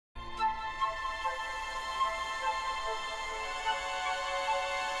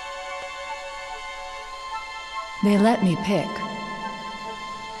They let me pick.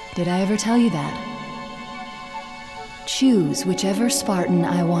 Did I ever tell you that? Choose whichever Spartan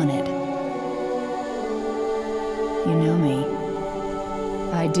I wanted. You know me.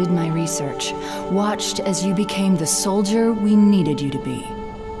 I did my research, watched as you became the soldier we needed you to be.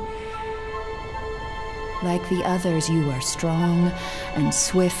 Like the others, you are strong and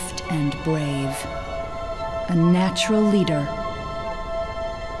swift and brave. A natural leader.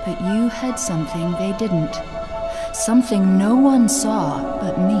 But you had something they didn't. Something no one saw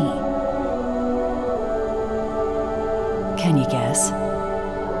but me. Can you guess?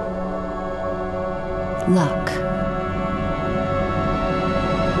 Luck.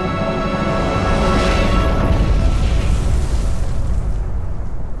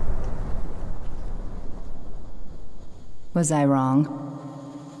 Was I wrong?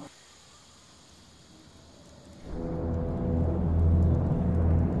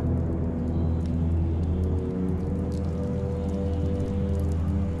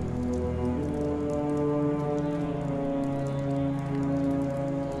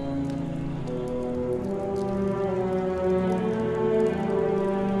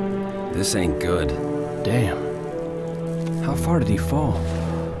 This ain't good. Damn. How far did he fall?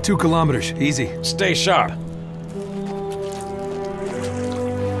 2 kilometers, easy. Stay sharp.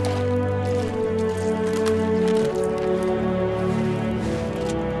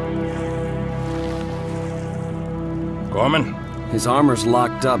 Gorman? His armor's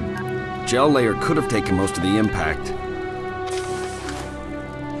locked up. Gel layer could have taken most of the impact.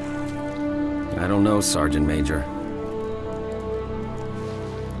 I don't know, Sergeant Major.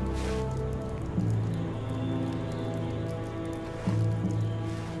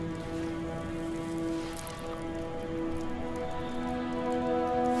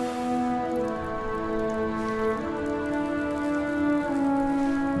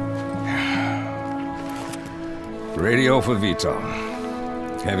 Radio for Vito.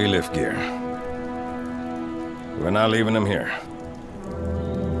 Heavy lift gear. We're not leaving him here.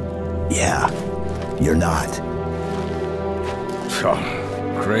 Yeah, you're not. Oh,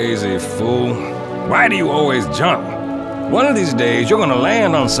 crazy fool. Why do you always jump? One of these days, you're gonna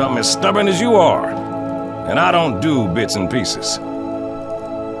land on something as stubborn as you are. And I don't do bits and pieces.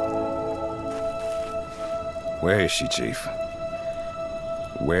 Where is she, Chief?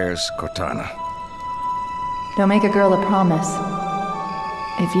 Where's Cortana? Don't make a girl a promise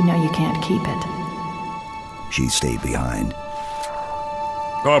if you know you can't keep it. She stayed behind.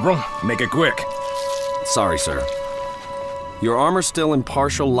 Corporal, make it quick. Sorry, sir. Your armor's still in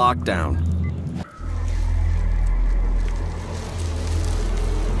partial lockdown.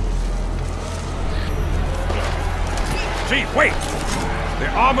 Chief, wait! The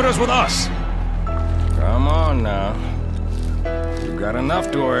Arbiter's with us! Come on now. We've got enough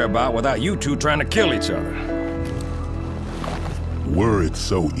to worry about without you two trying to kill each other. Were it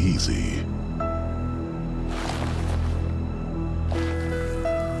so easy.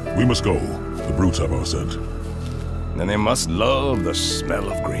 We must go. The brutes have our scent. Then they must love the smell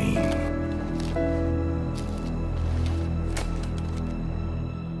of green.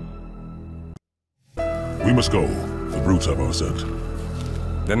 We must go. The brutes have our scent.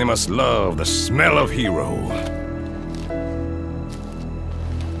 Then they must love the smell of hero.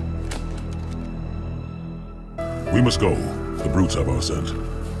 We must go. The brutes have our scent.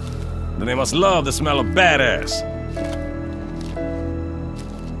 Then they must love the smell of badass.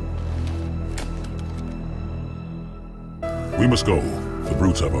 We must go. The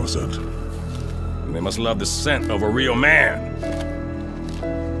brutes have our scent. Then they must love the scent of a real man.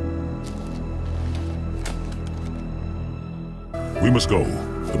 We must go.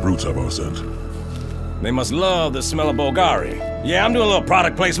 The brutes have our scent. They must love the smell of Bulgari. Yeah, I'm doing a little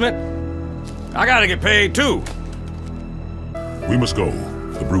product placement. I gotta get paid too. We must go.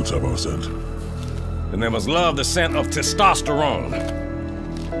 The brutes have our scent. And they must love the scent of testosterone.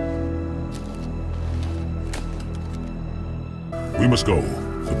 We must go.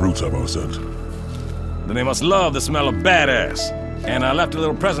 The brutes have our scent. Then they must love the smell of badass. And I left a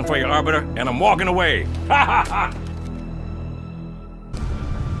little present for you, Arbiter, and I'm walking away. Ha ha ha!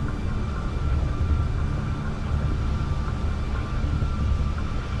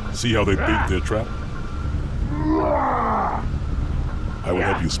 See how they bait their trap? I will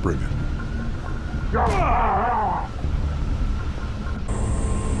help you spring it.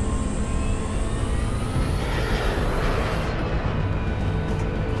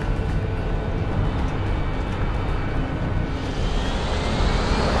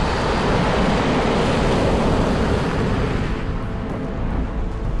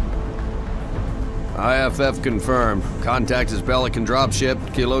 IFF confirmed. Contact is Pelican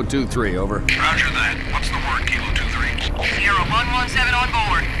dropship, Kilo 23, over. Roger that. What's the word, Kilo 23? Sierra 117 on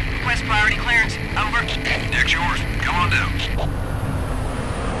board. Request priority clearance. Over. Deck's yours. Come on down.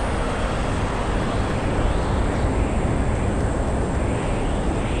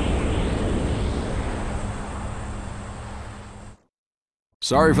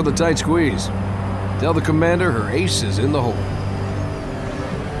 Sorry for the tight squeeze. Tell the commander her ace is in the hole.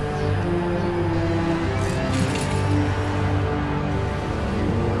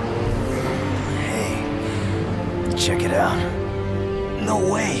 Hey, check it out.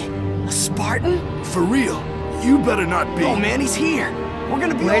 No way. A Spartan? For real. You better not be. Oh man, he's here. We're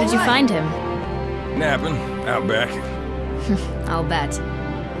gonna be Where did you alright. find him? Napping, out back. I'll bet.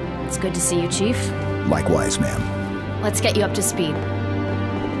 It's good to see you, Chief. Likewise, ma'am. Let's get you up to speed.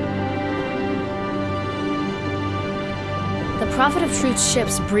 The Prophet of Truth's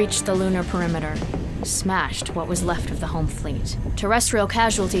ships breached the lunar perimeter, smashed what was left of the home fleet. Terrestrial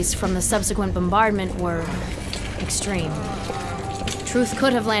casualties from the subsequent bombardment were extreme. Truth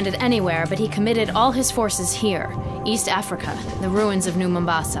could have landed anywhere, but he committed all his forces here, East Africa, the ruins of New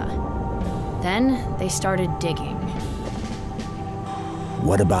Mombasa. Then they started digging.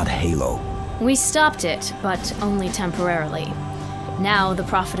 What about Halo? We stopped it, but only temporarily. Now the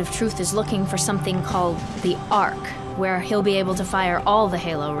Prophet of Truth is looking for something called the Ark, where he'll be able to fire all the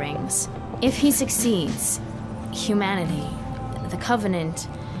Halo rings. If he succeeds, humanity, the Covenant,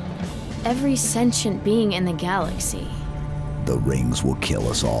 every sentient being in the galaxy. The rings will kill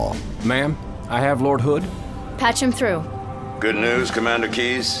us all. Ma'am, I have Lord Hood. Patch him through. Good news, Commander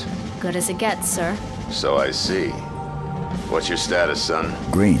Keyes? Good as it gets, sir. So I see. What's your status, son?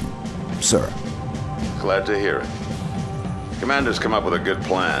 Green, sir. Glad to hear it. Commander's come up with a good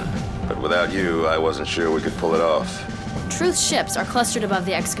plan, but without you, I wasn't sure we could pull it off. Truth's ships are clustered above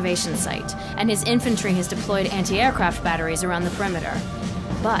the excavation site, and his infantry has deployed anti-aircraft batteries around the perimeter.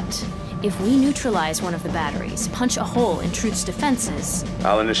 But if we neutralize one of the batteries, punch a hole in Truth's defenses...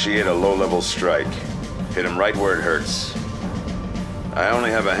 I'll initiate a low-level strike. Hit him right where it hurts. I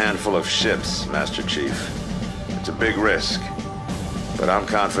only have a handful of ships, Master Chief. It's a big risk, but I'm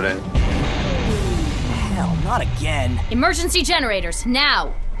confident. Hell, not again. Emergency generators,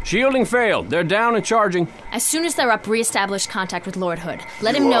 now! Shielding failed. They're down and charging. As soon as they're up, re-establish contact with Lord Hood.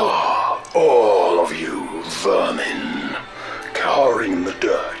 Let him know... All of you vermin, cowering in the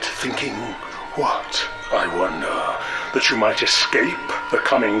dirt, thinking, what, I wonder, that you might escape the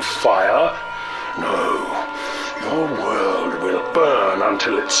coming fire? No, your world will burn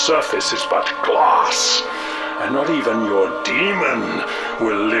until its surface is but glass, and not even your demon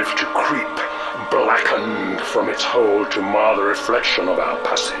will live to creep, blackened from its hole to mar the reflection of our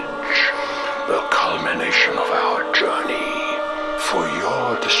passage, the culmination of our journey. For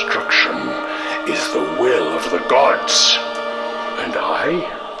your destruction is the will of the gods, and I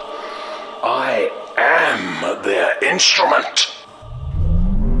am their instrument.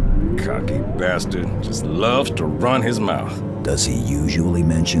 Cocky bastard just loves to run his mouth. Does he usually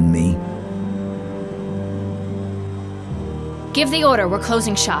mention me? Give the order, we're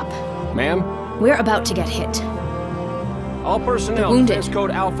closing shop. Ma'am? We're about to get hit. All personnel, Wounded. defense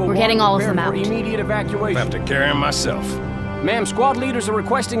code Alpha We're getting 1, all of them prepare for out. Immediate I evacuation. have to carry him myself. Ma'am, squad leaders are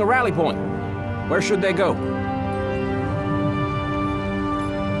requesting a rally point. Where should they go?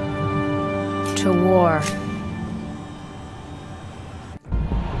 To war.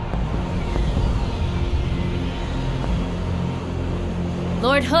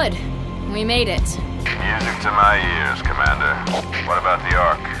 Lord Hood, we made it. Music to my ears, Commander. What about the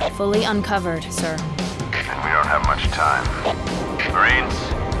Ark? Fully uncovered, sir. And we don't have much time. Marines,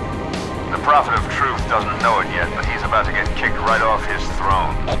 the Prophet of Truth doesn't know it yet, but he's about to get kicked right off his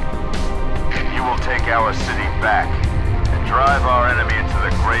throne. You will take our city back and drive our enemy into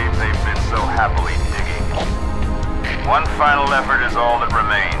the grave they've been so happily digging. One final effort is all that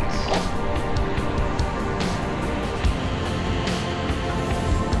remains.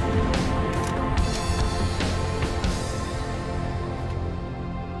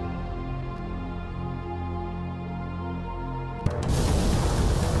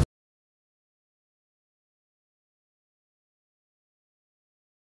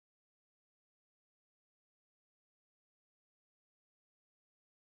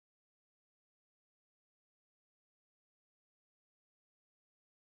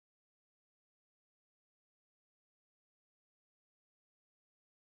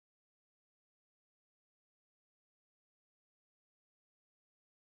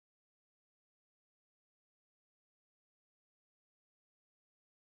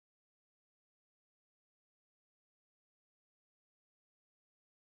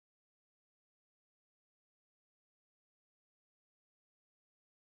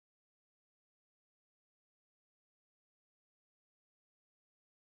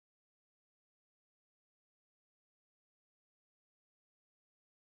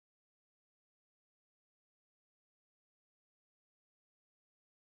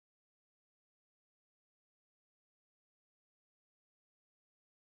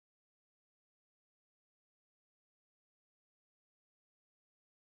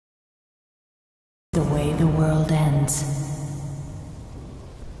 The way the world ends.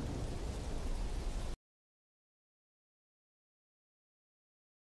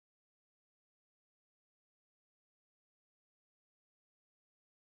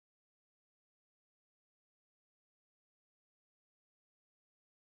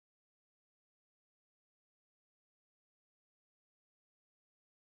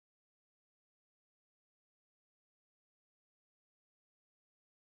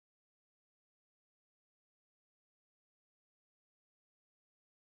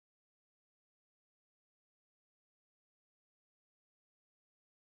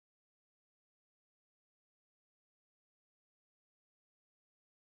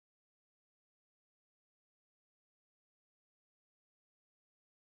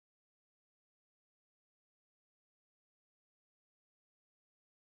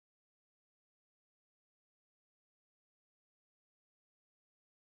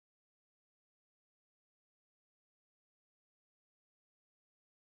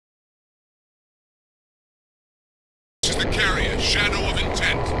 The carrier, Shadow of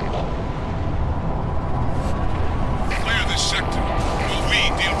Intent. Clear this sector, while we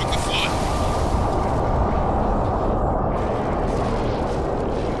deal with the flood.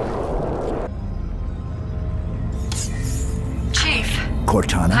 Chief.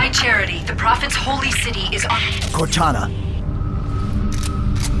 Cortana? High Charity, the Prophet's holy city is on... Cortana.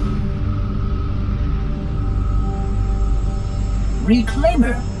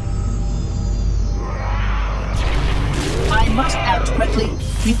 Reclaimer. I must act quickly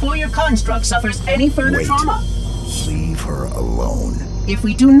before your construct suffers any further trauma. Leave her alone. If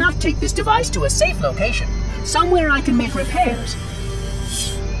we do not take this device to a safe location, somewhere I can make repairs.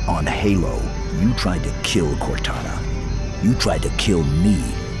 On Halo, you tried to kill Cortana. You tried to kill me.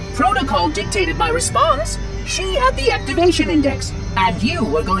 Protocol dictated my response. She had the activation index, and you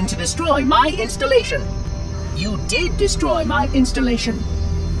were going to destroy my installation. You did destroy my installation.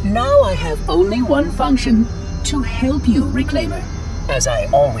 Now I have only one function. To help you, Reclaimer, as I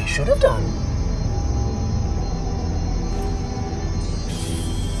always should have done.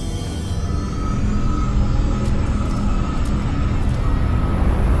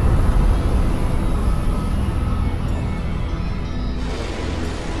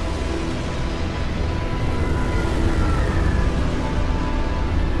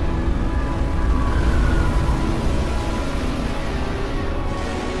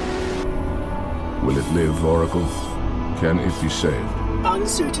 Will it live, Oracle? Can it be saved?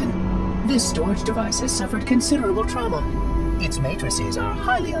 Uncertain. This storage device has suffered considerable trauma. Its matrices are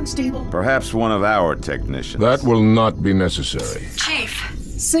highly unstable. Perhaps one of our technicians. That will not be necessary. Chief.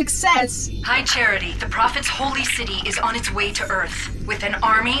 Success! High Charity, the Prophet's holy city is on its way to Earth, with an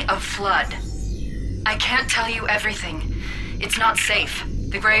army of flood. I can't tell you everything. It's not safe.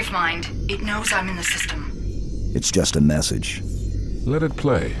 The Gravemind, it knows I'm in the system. It's just a message. Let it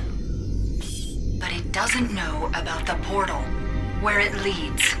play. But it doesn't know about the portal, where it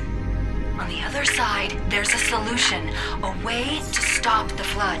leads. On the other side, there's a solution, a way to stop the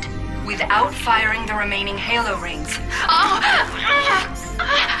flood, without firing the remaining Halo rings.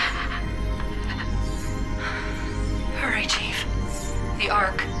 Hurry, Chief. The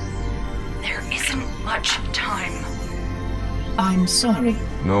Ark. There isn't much time. I'm sorry.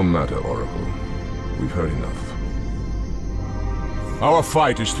 No matter, Oracle. We've heard enough. Our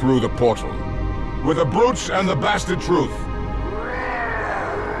fight is through the portal. With the brutes and the bastard truth.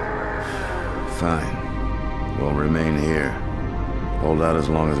 Fine. We'll remain here. Hold out as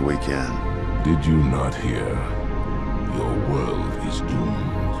long as we can. Did you not hear? Your world is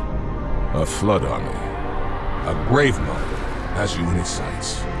doomed. A flood army, a Gravemind, has you in its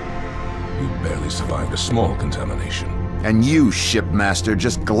sights. You barely survived a small contamination. And you, shipmaster,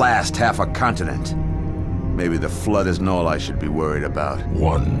 just glassed half a continent. Maybe the flood isn't all I should be worried about.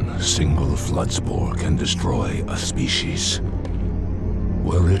 One single flood spore can destroy a species.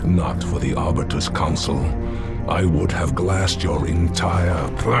 Were it not for the Arbiter's Council, I would have glassed your entire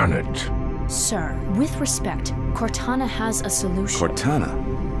planet. Sir, with respect, Cortana has a solution.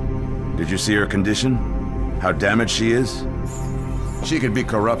 Cortana? Did you see her condition? How damaged she is? She could be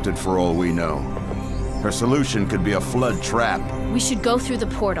corrupted for all we know. Her solution could be a flood trap. We should go through the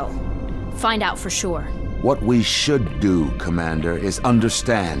portal. Find out for sure. What we should do, Commander, is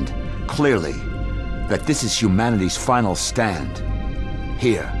understand, clearly, that this is humanity's final stand.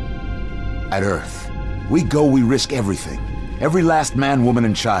 Here, at Earth. We go, we risk everything. Every last man, woman,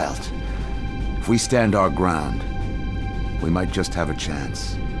 and child. If we stand our ground, we might just have a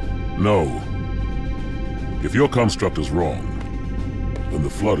chance. No. If your construct is wrong, then the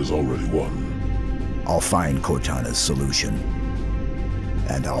flood is already won. I'll find Cortana's solution,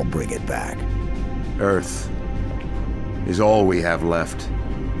 and I'll bring it back. Earth is all we have left.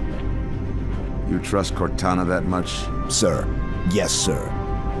 You trust Cortana that much? Sir. Yes, sir.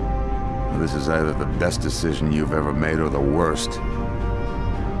 Well, this is either the best decision you've ever made or the worst.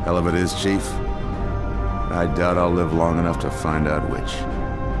 Hell of it is, Chief. I doubt I'll live long enough to find out which.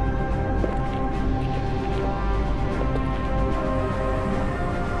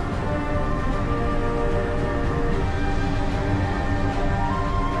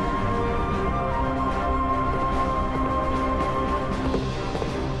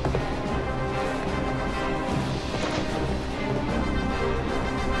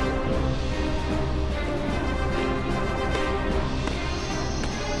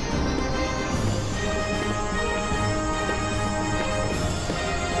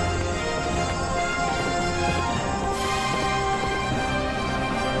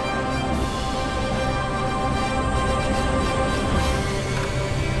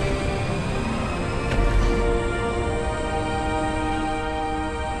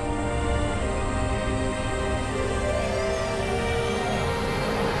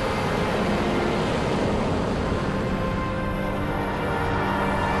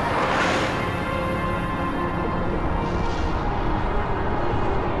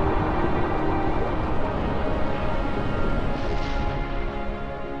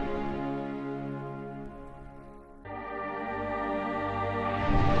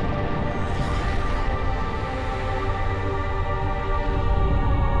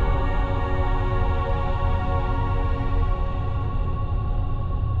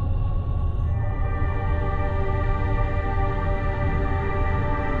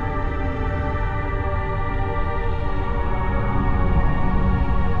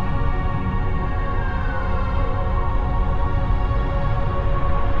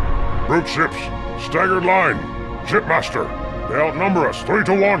 Brute ships, staggered line. Shipmaster, they outnumber us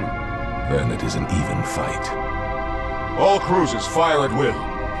 3-1. Then it is an even fight. All cruisers fire at will.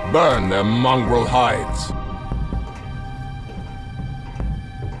 Burn their mongrel hides.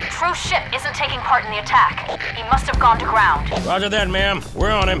 Truth's ship isn't taking part in the attack. He must have gone to ground. Roger that, ma'am.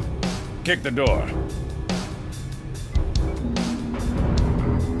 We're on him. Kick the door.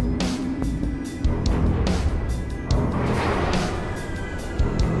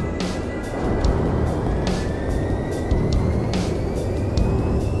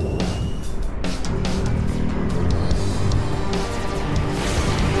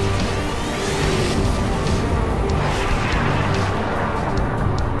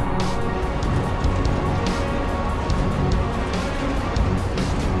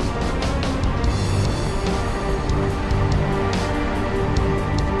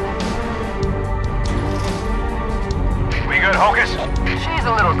 She's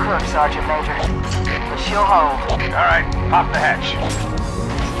a little crook, Sergeant Major, but she'll hold. All right, pop the hatch.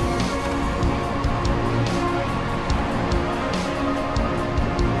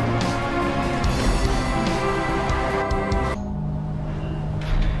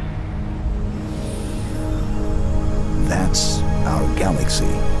 That's our galaxy.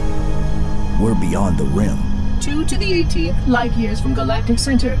 We're beyond the rim. 2 to the 18th light years from Galactic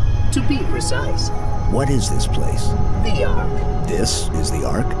Center, to be precise. What is this place? The Ark. This is the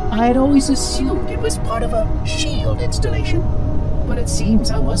Ark? I had always assumed it was part of a SHIELD installation, but it seems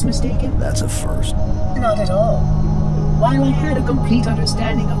I was mistaken. That's a first. Not at all. While I had a complete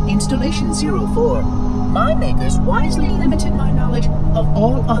understanding of Installation 04, my makers wisely limited my knowledge of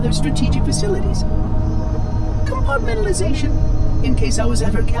all other strategic facilities. Compartmentalization, in case I was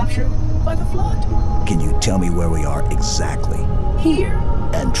ever captured by the Flood. Can you tell me where we are exactly? Here.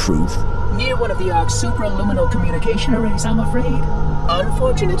 And Truth? Near one of the Ark's supraluminal communication arrays, I'm afraid.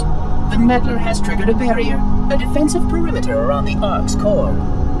 Unfortunate. The meddler has triggered a barrier, a defensive perimeter around the Ark's core.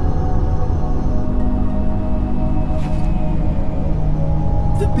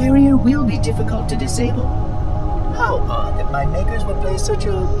 The barrier will be difficult to disable. How odd that my makers would place such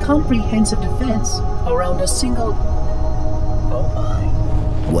a comprehensive defense around a single... Oh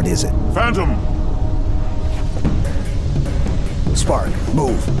my. What is it? Phantom! Spark,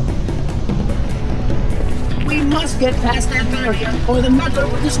 move. We must get past that barrier, or the meddler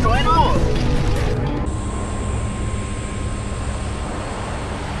will destroy it all.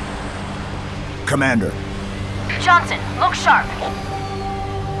 Commander. Johnson, look sharp.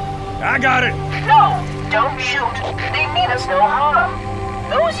 I got it. No, don't shoot. They mean us no harm.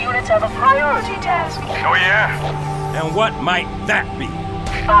 Those units have a priority task. Oh yeah? And what might that be?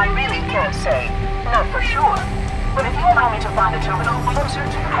 I really can't say. Not for sure. But if you allow me to find a terminal closer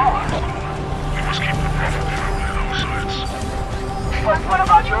to the core... We must keep the Prophet firmly in our sights. But what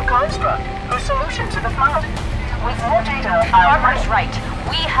about your construct? Her solution to the Flood? With more data, Barbara's right.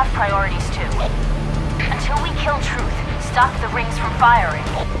 We have priorities too. Until we kill Truth, stop the rings from firing,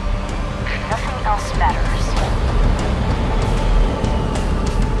 nothing else matters.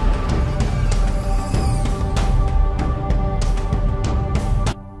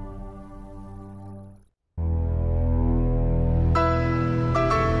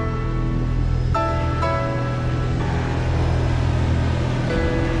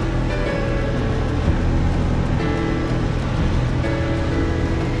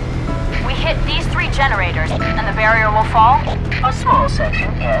 Generators, and the barrier will fall? A small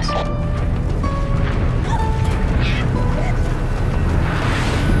section, yes.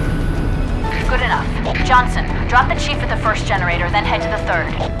 Good enough. Johnson, drop the chief at the first generator, then head to the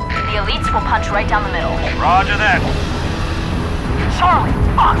third. The elites will punch right down the middle. Roger that. Charlie,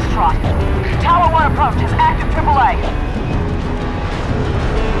 Foxtrot. Tower 1 approaches, active AAA.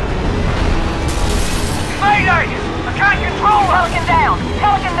 Mayday! I can't control her! Pelican down!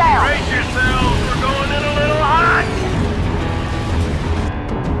 Pelican down! Brace yourselves, we're going in a little hot!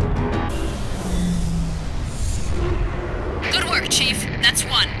 Good work, Chief. That's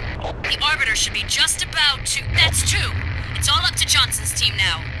one. The Arbiter should be just about to... That's two! It's all up to Johnson's team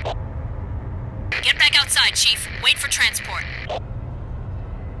now. Get back outside, Chief. Wait for transport.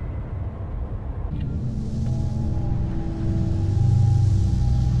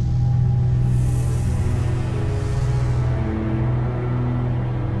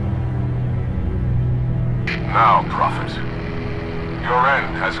 Now, Prophet, your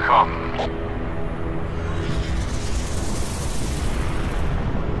end has come.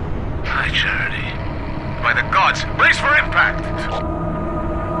 High Charity. By the gods, brace for impact!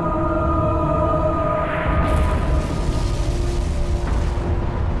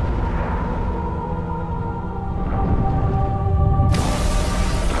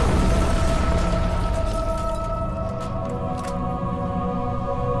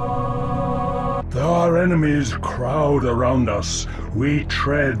 Our enemies crowd around us. We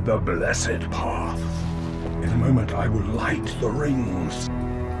tread the blessed path. In a moment I will light the rings,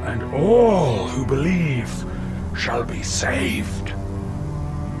 and all who believe shall be saved.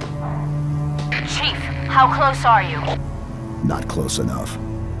 Chief, how close are you? Not close enough.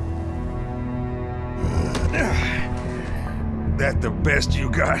 That the best you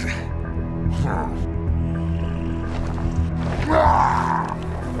got?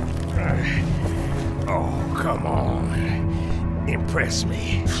 Oh, come on. Impress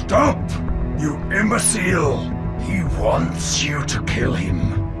me. Stop! You imbecile! He wants you to kill him.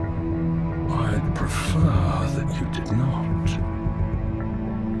 I'd prefer that you did not.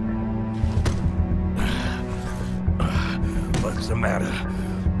 What's the matter,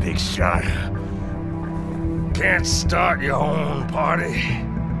 big shot? Can't start your own party?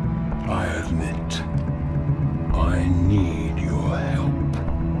 I admit, I need your help.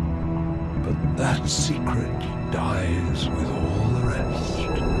 But that secret dies with all the rest.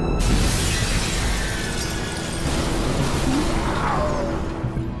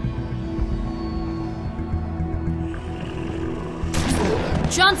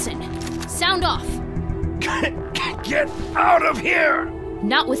 Johnson, sound off. Get out of here!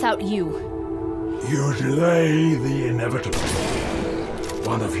 Not without you. You delay the inevitable.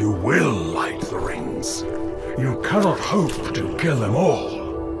 One of you will light the rings. You cannot hope to kill them all.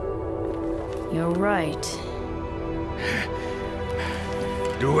 You're right.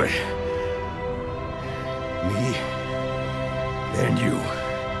 Do it. Me, then you.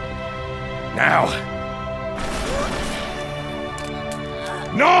 Now.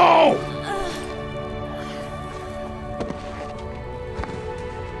 No!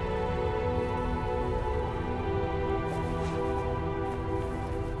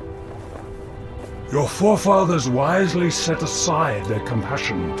 Your forefathers wisely set aside their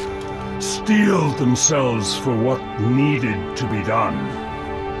compassion, steeled themselves for what needed to be done.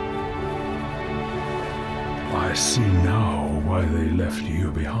 I see now why they left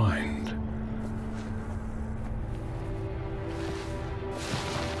you behind.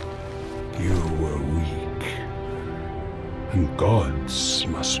 You were weak, and gods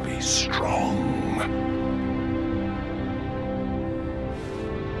must be strong.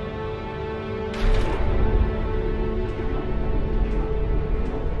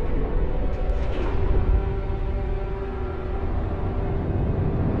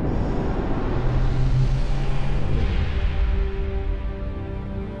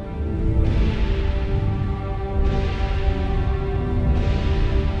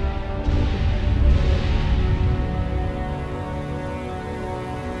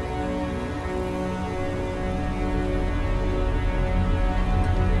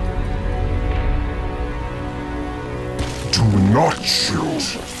 Do not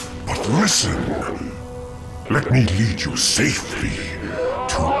shoot, but listen. Let me lead you safely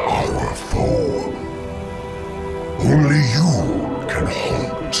to our foe. Only you can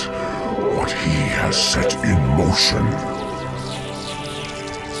halt what he has set in motion.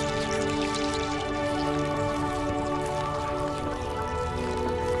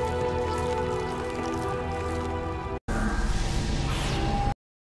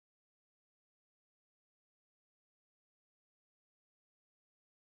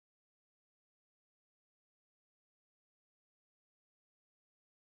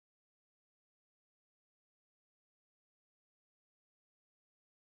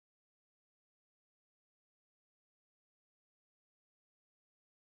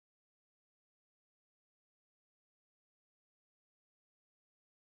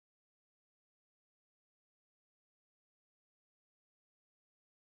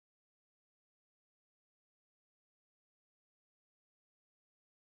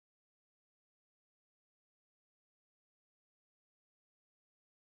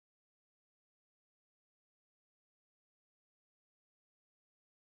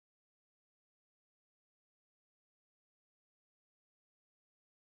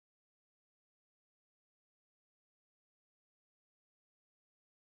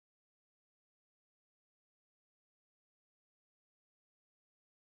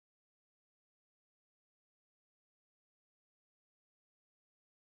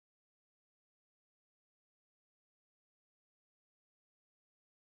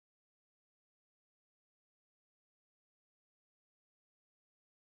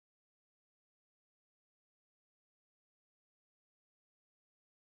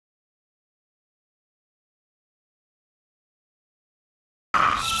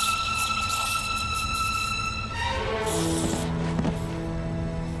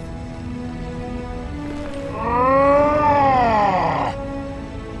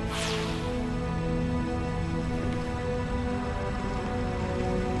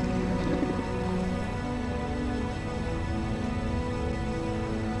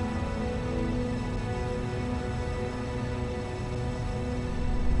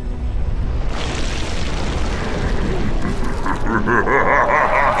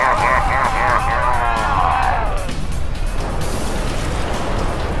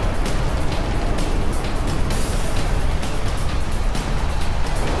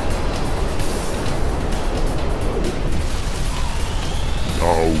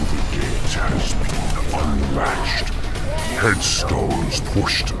 Headstones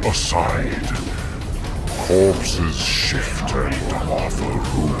pushed aside. Corpses shift and offer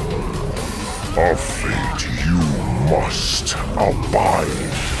room. A fate you must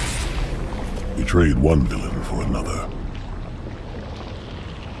abide. We trade one villain for another.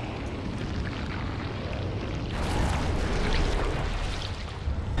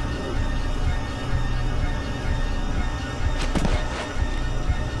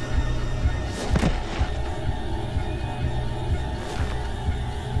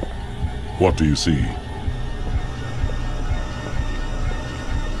 What do you see?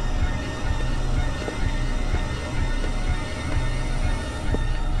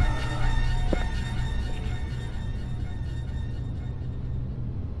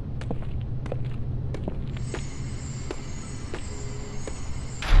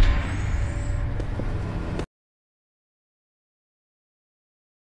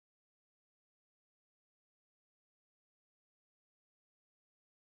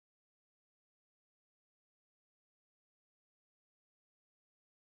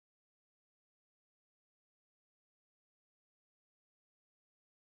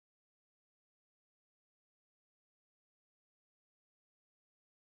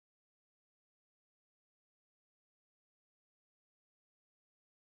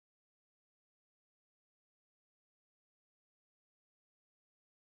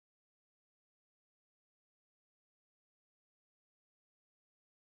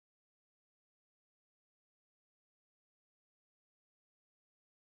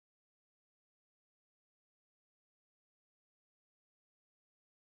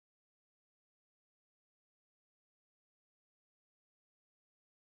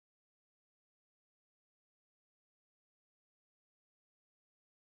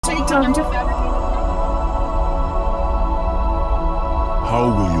 Take time to fabricate. How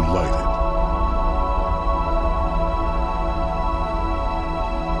will you light it?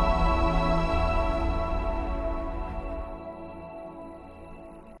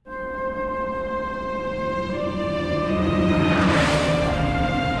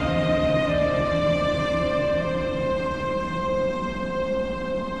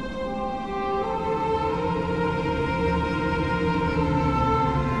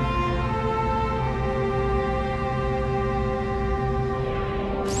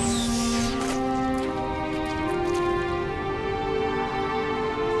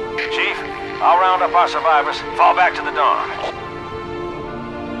 round up our survivors, fall back to the dawn.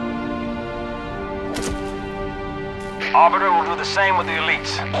 Arbiter will do the same with the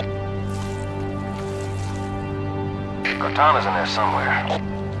elites. Cortana's in there somewhere.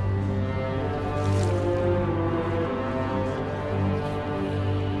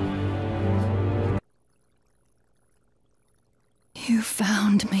 You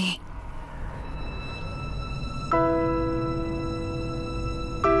found me.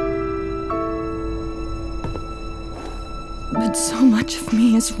 But so much of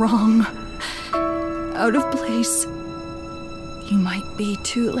me is wrong. Out of place. You might be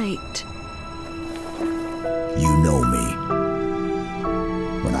too late. You know me.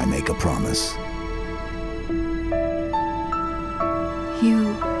 When I make a promise.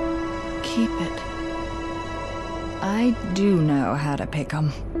 You keep it. I do know how to pick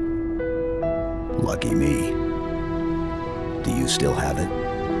 'em. Lucky me. Do you still have it?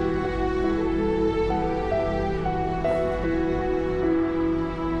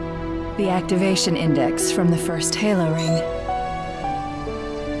 The activation index from the first Halo ring.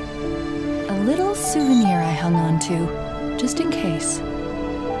 A little souvenir I hung on to, just in case.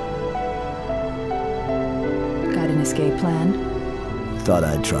 Got an escape plan? Thought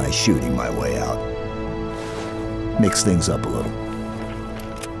I'd try shooting my way out. Mix things up a little.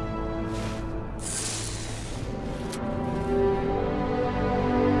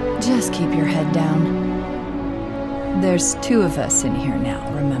 Just keep your head down. There's 2 of us in here now,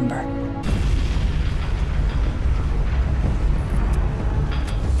 remember?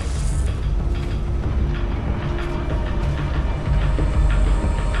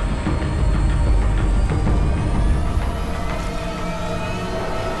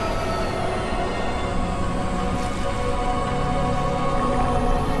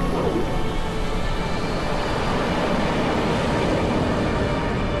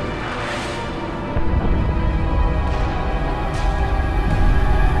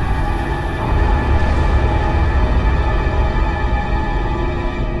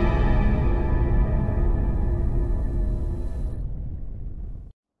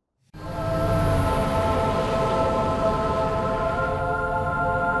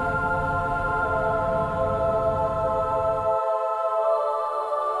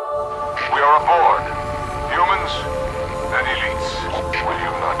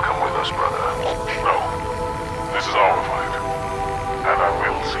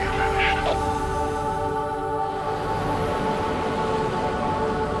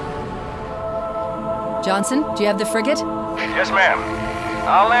 Johnson, do you have the frigate? Yes, ma'am.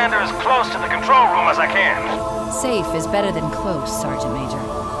 I'll land her as close to the control room as I can. Safe is better than close, Sergeant Major.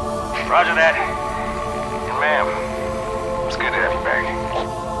 Roger that. And ma'am, it's good to have you back.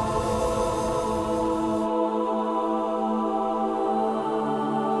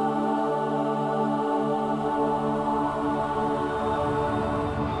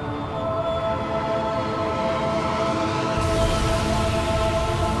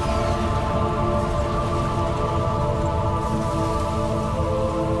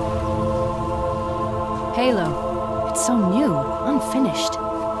 Halo. It's so new, unfinished.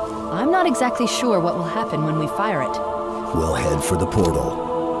 I'm not exactly sure what will happen when we fire it. We'll head for the portal,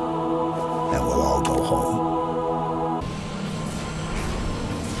 and we'll all go home.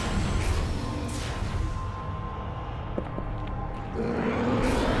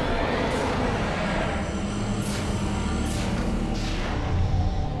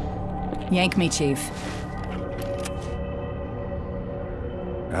 Yank me, Chief.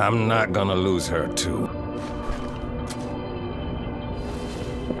 I'm not gonna lose her, too.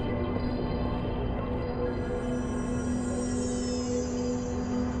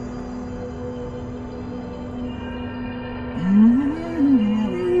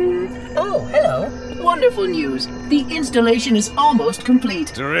 Oh, hello. Wonderful news. The installation is almost complete.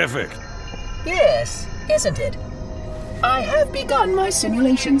 Terrific. Yes, isn't it? I have begun my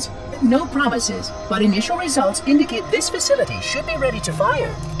simulations. No promises, but initial results indicate this facility should be ready to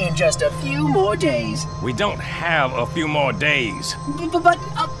fire in just a few more days. We don't have a few more days. But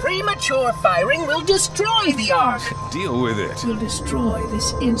a premature firing will destroy the Ark. Deal with it. Will destroy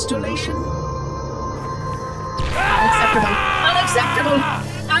this installation. Unacceptable. Unacceptable.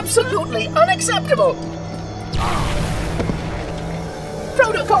 Absolutely unacceptable.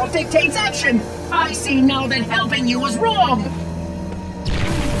 Protocol dictates action. I see now that helping you was wrong.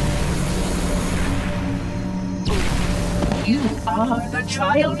 You are the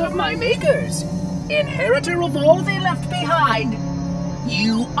child of my makers, inheritor of all they left behind.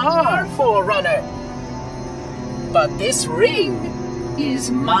 You are Forerunner. But this ring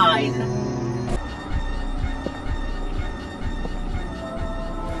is mine.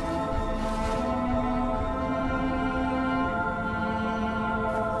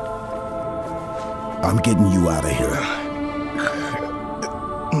 I'm getting you out of here.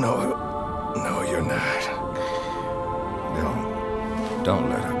 No, you're not. Don't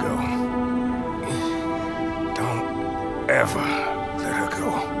let her go. Don't ever let her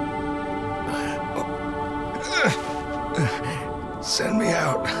go. Send me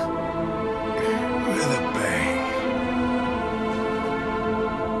out with a bang.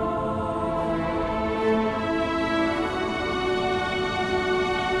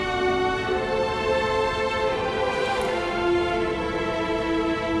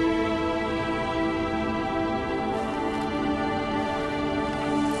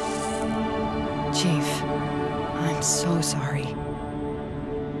 Chief, I'm so sorry.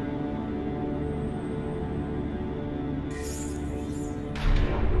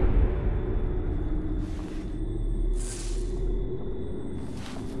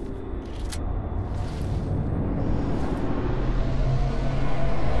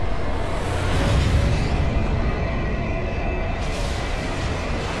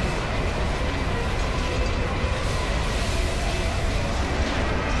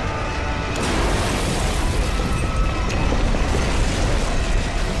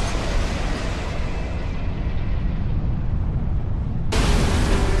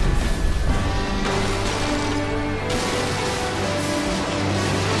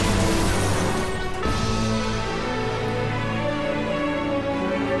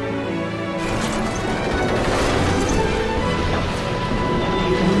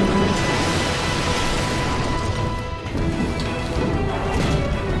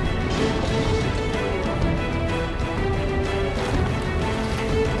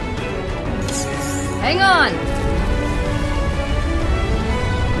 Hang on!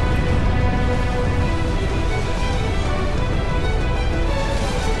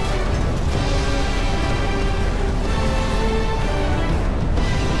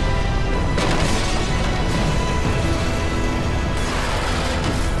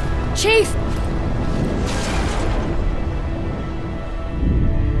 Chief!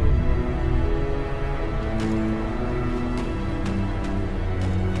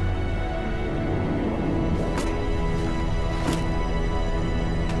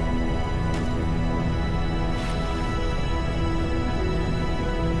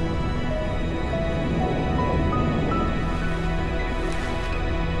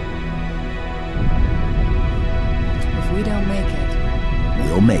 If we don't make it,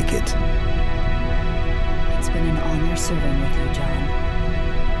 We'll make it. it's been an honor serving with you, John.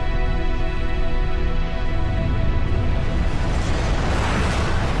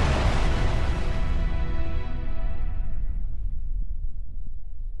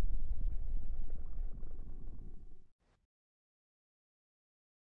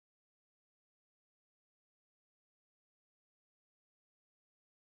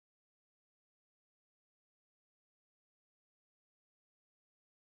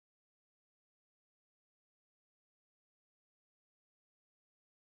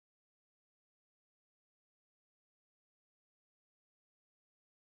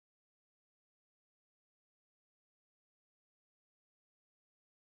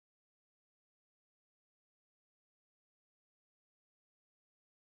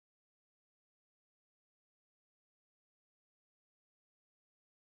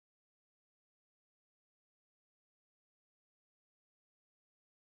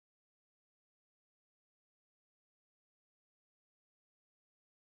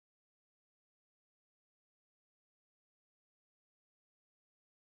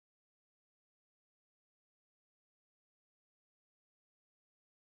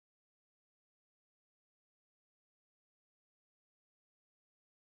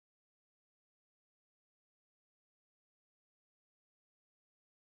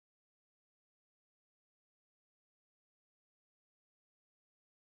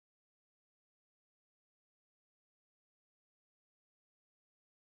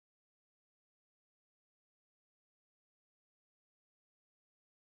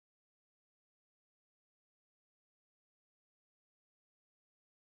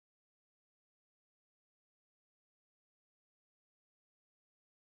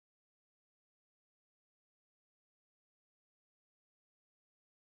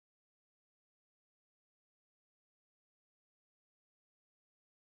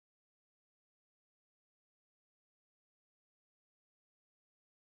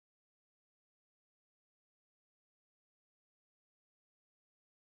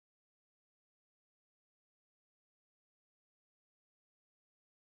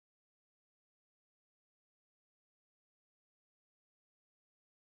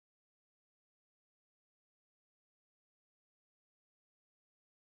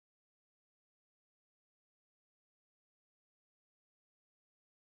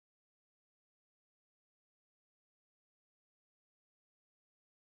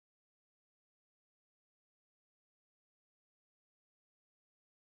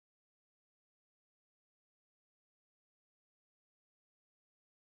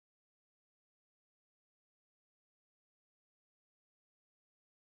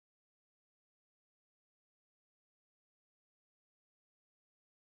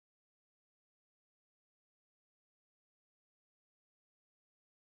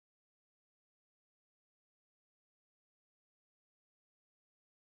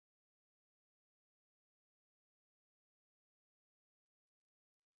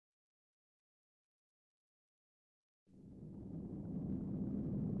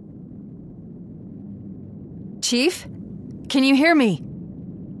 Chief? Can you hear me?